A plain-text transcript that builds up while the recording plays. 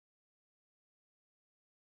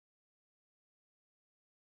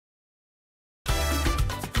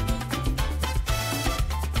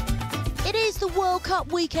the World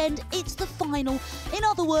Cup weekend, it's the final. In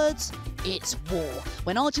other words, it's war,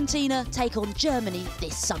 when Argentina take on Germany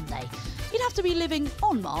this Sunday. You'd have to be living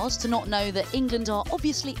on Mars to not know that England are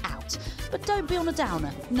obviously out. But don't be on a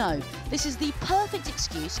downer. No, this is the perfect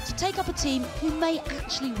excuse to take up a team who may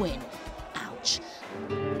actually win. Ouch.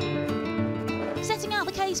 Setting out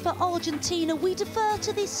the case for Argentina, we defer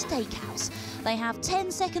to this steakhouse. They have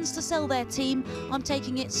 10 seconds to sell their team. I'm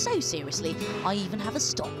taking it so seriously, I even have a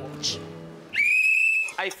stopwatch.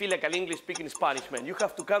 I feel like an English-speaking Spanish man. You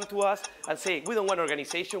have to come to us and say, we don't want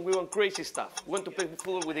organization, we want crazy stuff. We want to play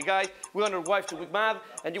football with the guy, we want our wife to be mad,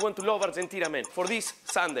 and you want to love Argentina, man. For this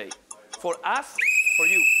Sunday. For us, for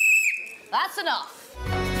you. That's enough.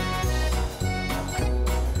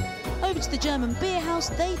 Over to the German beer house,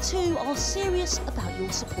 they too are serious about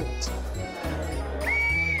your support.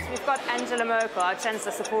 We've got Angela Merkel, our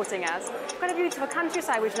Chancellor, supporting us. We've got a beautiful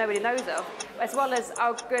countryside which nobody knows of, as well as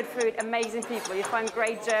our good food, amazing people. You find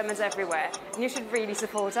great Germans everywhere. And you should really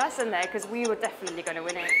support us in there, because we were definitely going to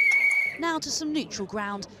win it. Now to some neutral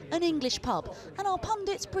ground, an English pub, and our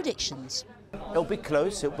pundits' predictions. It'll be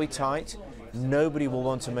close, it'll be tight. Nobody will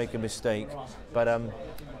want to make a mistake. But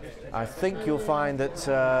I think you'll find that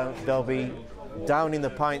they'll be downing the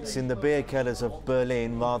pints in the beer killers of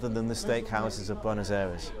Berlin rather than the steakhouses of Buenos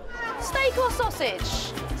Aires. Steak or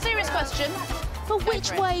sausage? Serious question. But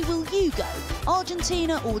which way will you go?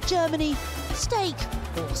 Argentina or Germany? Steak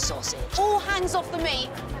or sausage? All hangs off the meat.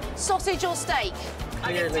 Sausage or steak?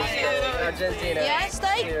 Argentina. Yeah,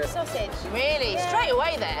 steak? Yeah. Sausage. Really? Yeah. Straight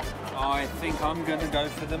away there? I think I'm going to go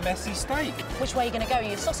for the messy steak. Which way are you going to go? Are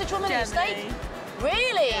you a sausage woman or a steak?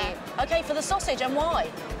 Really? Yeah. OK, for the sausage, and why?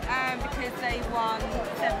 Because they won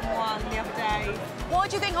 7-1 the other day. Why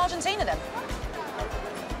do you think Argentina, then?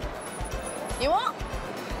 You what?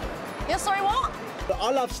 You're sorry, what? But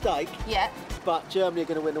I love steak. Yeah. But Germany are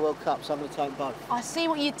going to win the World Cup, so I'm going to take them both. I see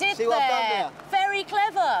what you did see what I've done there? Very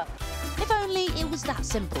clever. If only it was that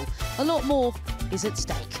simple. A lot more is at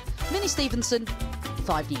stake. Minnie Stevenson,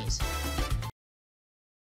 5 News.